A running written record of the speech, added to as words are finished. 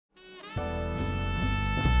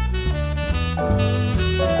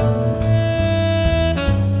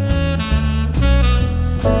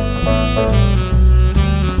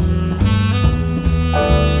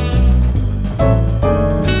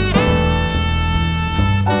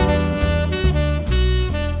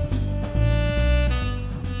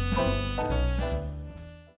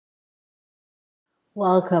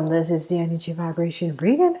Welcome. This is the energy vibration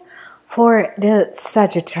reading for the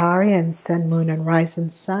Sagittarian sun, moon, and rising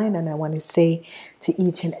sign. And I want to say to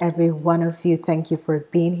each and every one of you, thank you for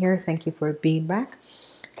being here. Thank you for being back.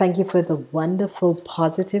 Thank you for the wonderful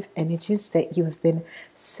positive energies that you have been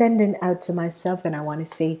sending out to myself. And I want to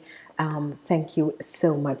say thank you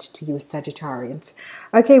so much to you, Sagittarians.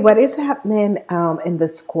 Okay, what is happening in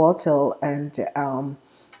this quarter and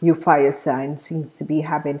you fire sign seems to be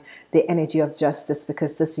having the energy of justice,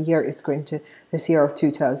 because this year of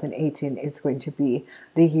 2018 is going to be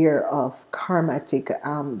the year of karmatic.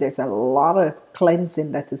 There's a lot of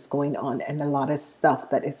cleansing that is going on, and a lot of stuff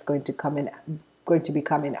that is going to be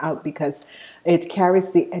coming out, because it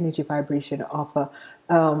carries the energy vibration of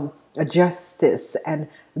a justice. And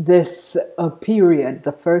this period,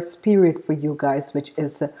 the first period for you guys, which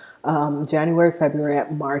is January, February,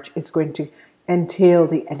 and March, is going to entail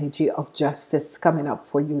the energy of justice coming up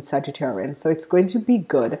for you, Sagittarian. So it's going to be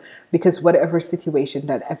good, because whatever situation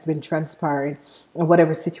that has been transpiring, or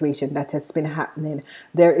whatever situation that has been happening,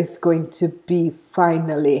 there is going to be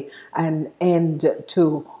finally an end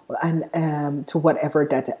to whatever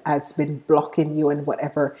that has been blocking you and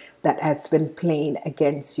whatever that has been playing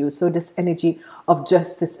against you. So this energy of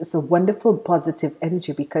justice is a wonderful positive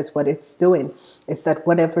energy, because what it's doing is that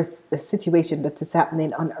whatever the situation that is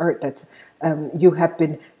happening on earth that you have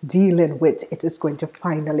been dealing with, it is going to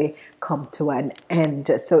finally come to an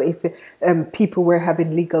end. So if people were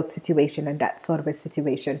having legal situation and that sort of a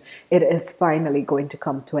situation, it is finally going to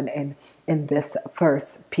come to an end in this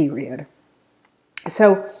first period.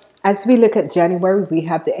 So as we look at January, we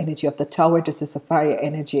have the energy of the Tower. This is a fire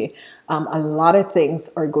energy. A lot of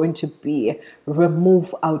things are going to be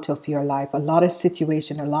removed out of your life. A lot of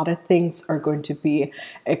situation, a lot of things are going to be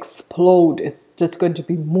explode. It's just going to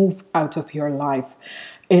be moved out of your life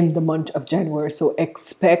in the month of January. So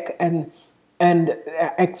expect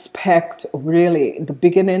expect really the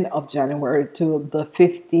beginning of January to the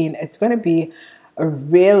 15th. It's going to be a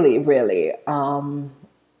really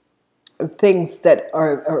things that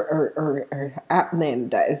are happening,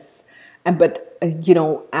 that is, but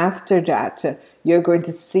after that, you're going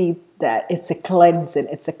to see that it's a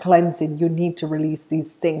cleansing. You need to release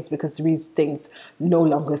these things, because these things no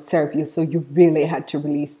longer serve you. So you really had to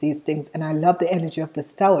release these things. And I love the energy of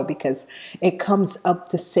this Tower, because it comes up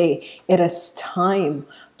to say it is time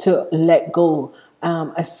to let go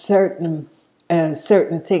certain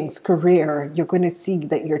things. Career, you're going to see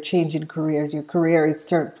that you're changing careers. Your career is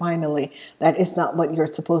finally that is not what you're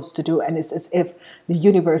supposed to do, and it's as if the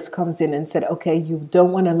universe comes in and said, okay, you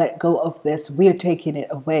don't want to let go of this, we're taking it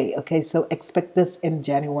away. Okay, so expect this in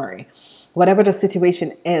January. Whatever the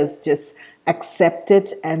situation is, just accept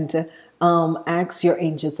it and ask your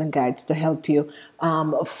angels and guides to help you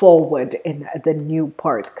forward in the new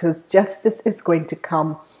part, because justice is going to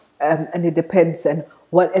come. And it depends on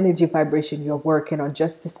what energy vibration you're working on.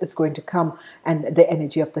 Justice is going to come, and the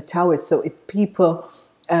energy of the Tower. So if people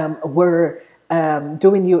were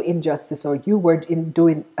doing you injustice, or you were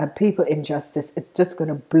doing people injustice, it's just going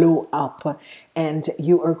to blow up, and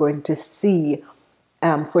you are going to see.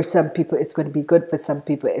 For some people, it's going to be good. For some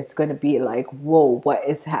people, it's going to be like, whoa, what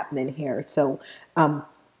is happening here? So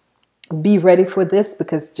be ready for this,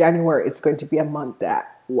 because January is going to be a month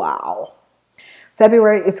that, wow.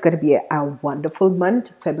 February is going to be a wonderful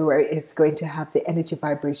month. February is going to have the energy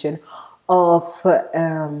vibration of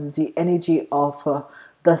the energy of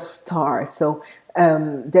the star. So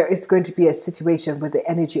there is going to be a situation with the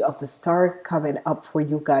energy of the star coming up for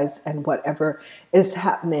you guys, and whatever is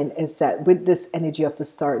happening is that with this energy of the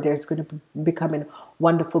star, there's going to be becoming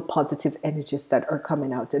wonderful positive energies that are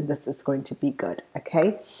coming out, and this is going to be good.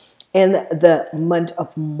 Okay. In the month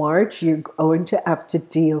of March, you're going to have to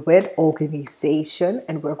deal with organization,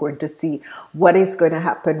 and we're going to see what is going to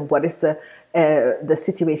happen. What is the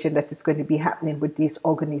situation that is going to be happening with this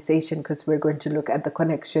organization, because we're going to look at the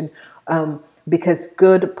connection, because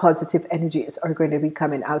good positive energies are going to be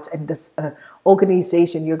coming out, and this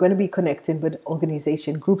organization, you're going to be connecting with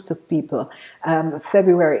organization, groups of people.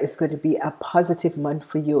 February is going to be a positive month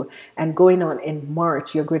for you, and going on in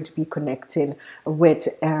March, you're going to be connecting with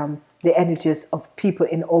the energies of people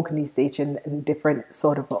in organization and different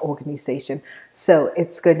sort of organization. So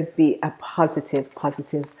it's going to be a positive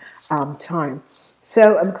time.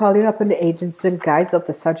 So I'm calling upon the agents and guides of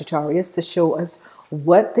the Sagittarius to show us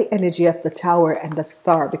what the energy of the Tower and the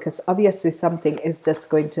star, because obviously something is just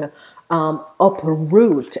going to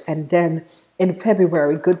uproot, and then in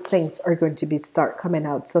February good things are going to be start coming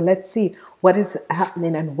out. So let's see what is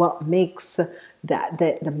happening and what makes that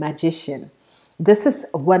the magician. This is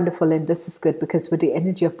wonderful and this is good, because with the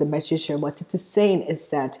energy of the magician, what it is saying is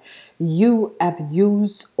that you have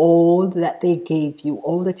used all that they gave you,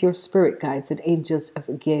 all that your spirit guides and angels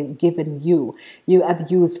have given you. You have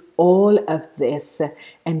used all of this,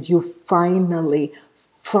 and you finally,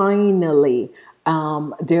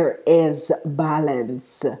 there is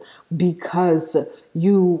balance, because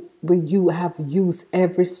you have used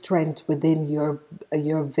every strength within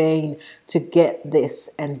your vein to get this,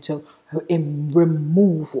 and to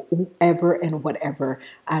remove whoever and whatever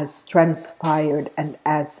has transpired and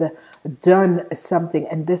has done something.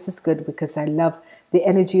 And this is good, because I love the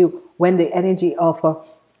energy when the energy of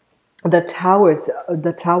the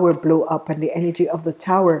tower blew up, and the energy of the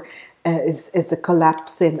tower is a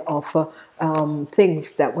collapsing of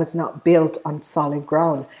things that was not built on solid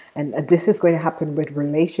ground. And this is going to happen with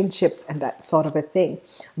relationships and that sort of a thing.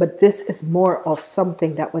 But this is more of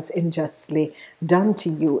something that was unjustly done to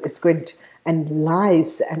you. It's going to, and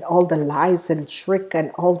lies, and all the lies and trick and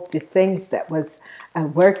all the things that was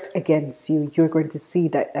worked against you, you're going to see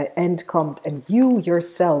that the end comes, and you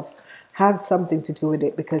yourself have something to do with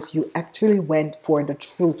it, because you actually went for the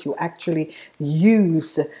truth. You actually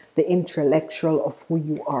use the intellectual of who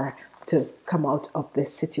you are to come out of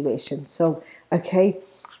this situation. So, okay,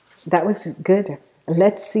 that was good.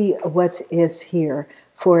 Let's see what is here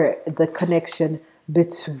for the connection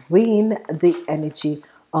between the energy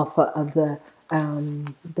of the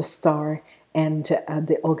star and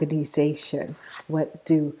the organization. What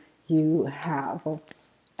do you have?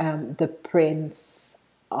 The Prince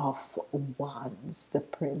of Wands. The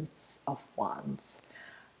Prince of Wands.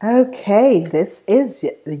 Okay, this is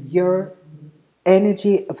your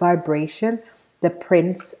energy vibration. The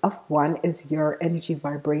Prince of Wands is your energy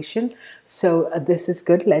vibration. So this is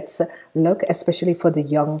good. Let's look, especially for the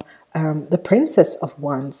young, the Princess of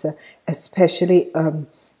Wands, especially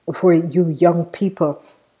for you young people.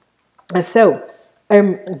 So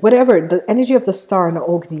whatever the energy of the star in the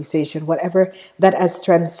organization, whatever that has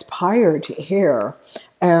transpired here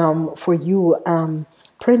for you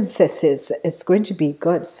princesses, it's going to be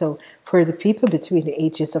good. So for the people between the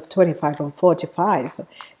ages of 25 and 45,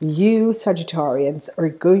 you Sagittarians are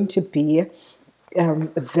going to be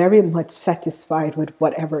very much satisfied with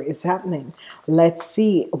whatever is happening. Let's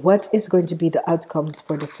see what is going to be the outcomes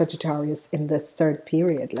for the Sagittarius in this third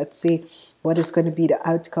period. Let's see what is going to be the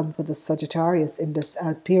outcome for the Sagittarius in this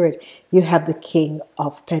period. You have the King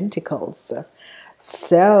of Pentacles.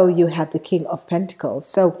 So you have the King of Pentacles.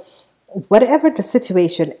 So whatever the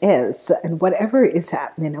situation is, and whatever is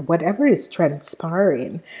happening, and whatever is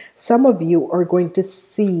transpiring, some of you are going to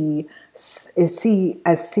see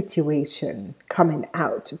a situation coming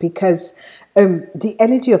out, because the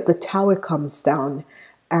energy of the tower comes down,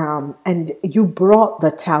 and you brought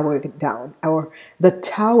the tower down, or the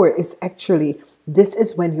tower is actually, this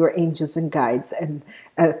is when your angels and guides and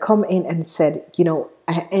come in and said, you know,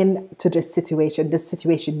 end to this situation. This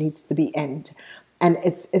situation needs to be end. And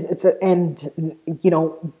it's an end, you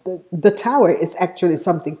know, the tower is actually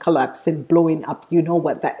something collapsing, blowing up. You know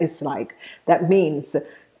what that is like. That means,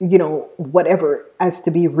 you know, whatever has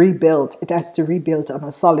to be rebuilt, it has to rebuild on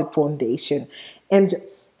a solid foundation. And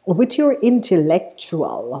with your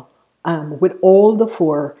intellectual, with all the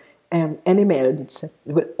four elements,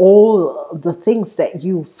 with all the things that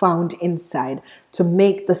you found inside to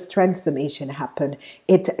make this transformation happen,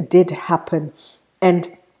 it did happen.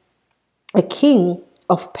 And a King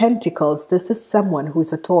of Pentacles, this is someone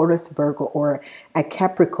who's a Taurus, Virgo, or a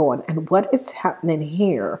Capricorn. And what is happening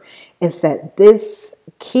here is that this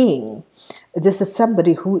king, this is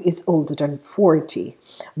somebody who is older than 40.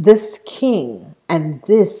 This king and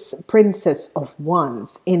this Princess of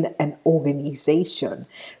Wands in an organization.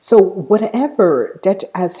 So whatever that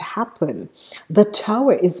has happened, the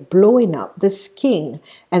tower is blowing up. This king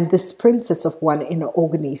and this Princess of Wands in an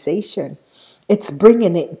organization, it's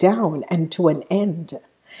bringing it down and to an end.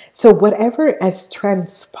 So whatever has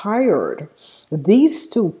transpired, these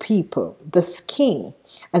two people, this king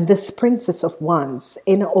and this Princess of Wands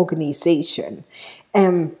in an organization,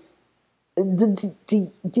 the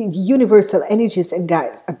universal energies and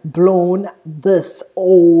guides have blown this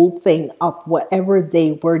whole thing up. Whatever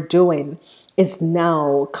they were doing is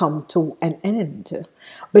now come to an end.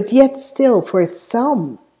 But yet still, for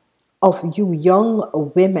some of you young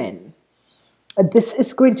women, this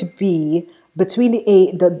is going to be between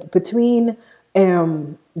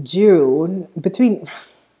June, between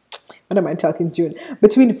what am I talking, June,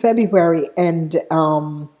 between February and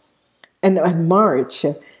March.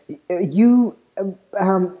 You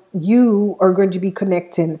you are going to be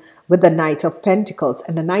connecting with the Knight of Pentacles,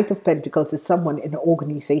 and the Knight of Pentacles is someone in an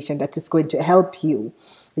organization that is going to help you,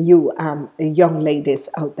 young ladies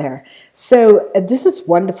out there. So this is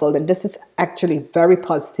wonderful, and this is actually very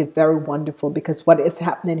positive, very wonderful, because what is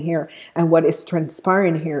happening here and what is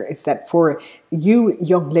transpiring here is that for you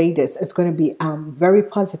young ladies, it's going to be very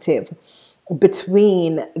positive.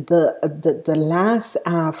 Between the last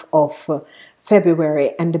half of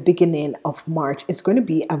February and the beginning of March, is going to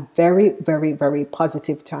be a very, very, very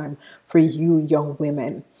positive time for you young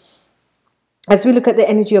women. As we look at the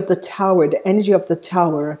energy of the Tower, the energy of the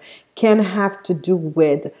Tower can have to do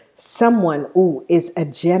with someone who is a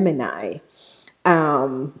Gemini.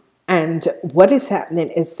 And what is happening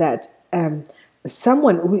is that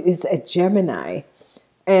someone who is a Gemini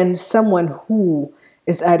and someone who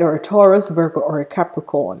is either a Taurus, Virgo, or a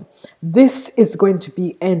Capricorn, this is going to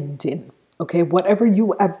be ending. Okay, whatever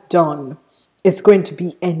you have done is going to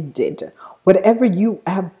be ended. Whatever you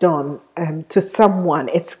have done to someone,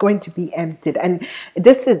 it's going to be ended. And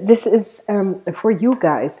this is for you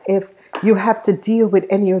guys. If you have to deal with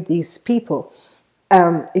any of these people,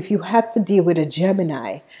 if you have to deal with a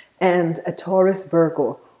Gemini and a Taurus,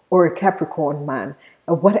 Virgo, or a Capricorn man,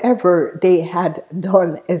 whatever they had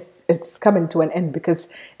done is coming to an end, because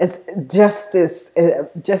it's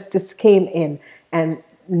justice came in, and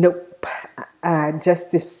nope,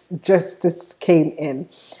 justice came in.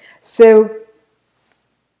 So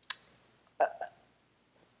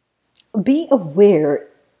be aware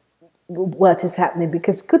what is happening,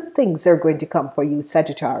 because good things are going to come for you,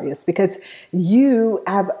 Sagittarius, because you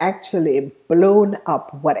have actually blown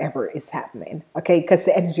up whatever is happening. Okay, because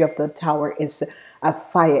the energy of the Tower is a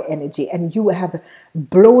fire energy, and you have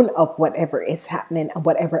blown up whatever is happening and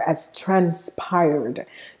whatever has transpired.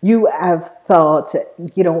 You have thought,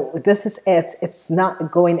 you know, this is it, it's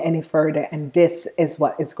not going any further, and this is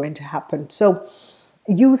what is going to happen. So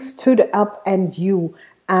you stood up and you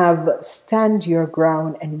have stand your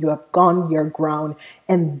ground, and you have gone your ground,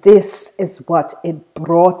 and this is what it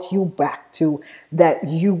brought you back to, that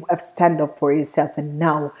you have stand up for yourself, and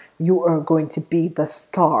now you are going to be the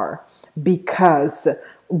star, because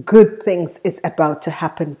good things is about to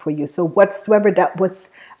happen for you. So whatsoever that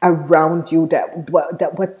was around you, that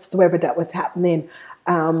whatsoever that was happening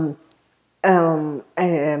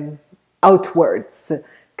outwards,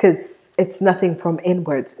 because it's nothing from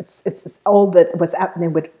inwards. It's all that was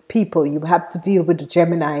happening with people. You have to deal with the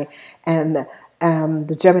Gemini, and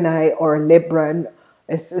the Gemini or Libran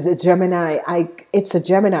is a Gemini. It's a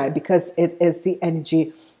Gemini because it is the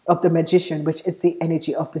energy of the Magician, which is the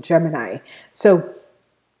energy of the Gemini. So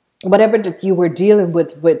whatever that you were dealing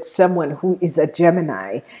with someone who is a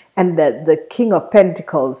Gemini, and the King of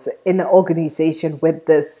Pentacles in an organization with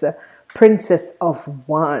this Princess of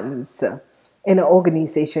Wands in an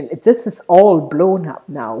organization, this is all blown up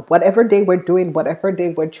now. Whatever they were doing, whatever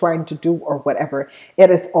they were trying to do, or whatever,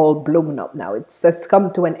 it is all blown up now. It's just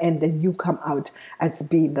come to an end, and you come out as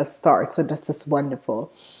being the star. So that's just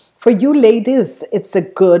wonderful. For you ladies, it's a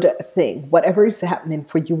good thing. Whatever is happening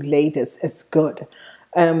for you ladies is good.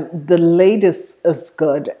 The ladies is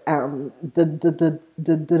good. The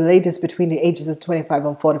ladies between the ages of 25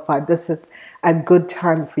 and 45, this is a good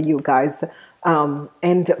time for you guys.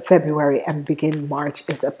 End February and begin March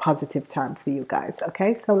is a positive time for you guys.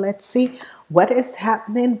 Okay, so let's see what is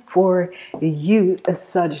happening for you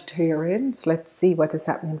Sagittarians. Let's see what is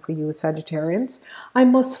happening for you Sagittarians. I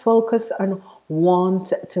must focus on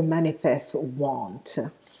want to manifest want.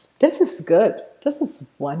 This is good. This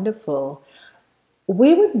is wonderful.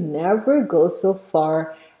 We would never go so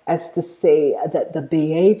far as to say that the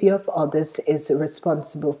behavior of others is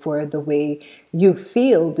responsible for the way you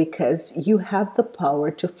feel, because you have the power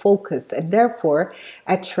to focus and therefore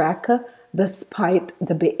attract despite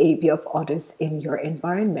the behavior of others in your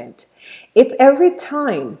environment. If every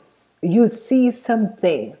time you see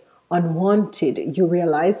something unwanted, you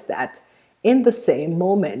realize that in the same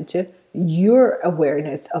moment, your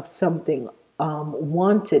awareness of something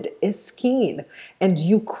wanted is keen, and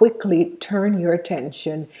you quickly turn your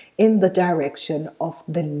attention in the direction of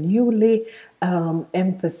the newly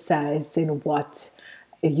emphasizing what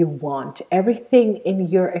you want. Everything in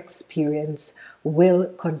your experience will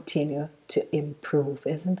continue to improve.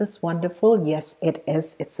 Isn't this wonderful? Yes, it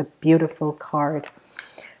is. It's a beautiful card.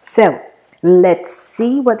 So let's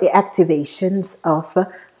see what the activations of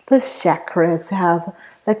the chakras have.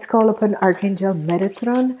 Let's call upon Archangel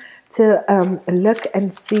Metatron to look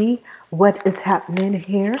and see what is happening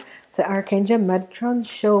here. So Archangel Metatron,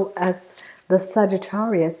 show us the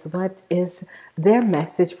Sagittarius, what is their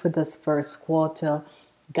message for this first quarter,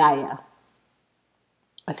 Gaia.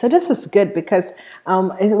 So this is good because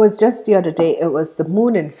it was just the other day, it was the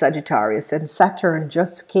moon in Sagittarius and Saturn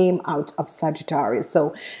just came out of Sagittarius.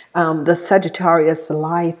 So the Sagittarius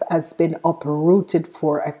life has been uprooted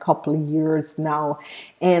for a couple of years now.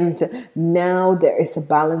 And now there is a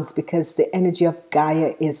balance because the energy of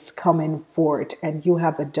Gaia is coming forth and you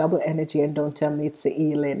have a double energy, and don't tell me it's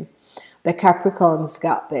the Elin. The Capricorns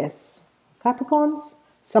got this. Capricorns?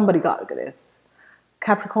 Somebody got this.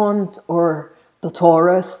 Capricorns or the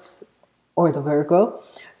Taurus or the Virgo.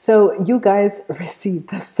 So you guys receive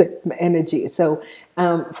the same energy. So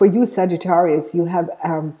for you Sagittarius, you have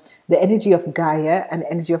the energy of Gaia, and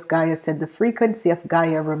the energy of Gaia said the frequency of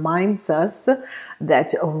Gaia reminds us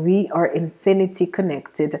that we are infinity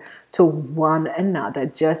connected to one another,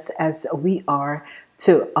 just as we are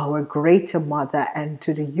to our greater mother and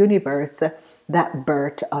to the universe that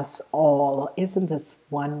birthed us all. Isn't this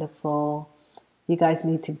wonderful? You guys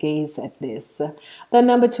need to gaze at this. The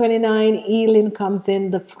number 29, Elin, comes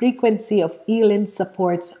in. The frequency of Elin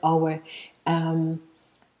supports our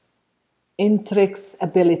intricate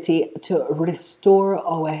ability to restore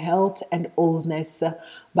our health and wholeness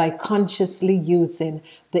by consciously using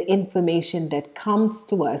the information that comes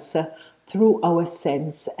to us through our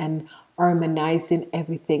sense and harmonizing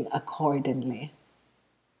everything accordingly.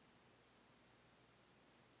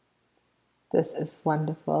 This is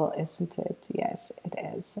wonderful, isn't it? Yes, it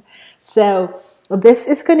is. So this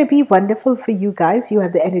is going to be wonderful for you guys. You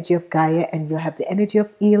have the energy of Gaia and you have the energy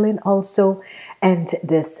of Elin also. And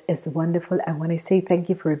this is wonderful. I want to say thank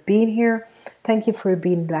you for being here. Thank you for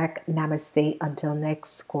being back. Namaste. Until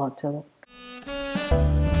next quarter.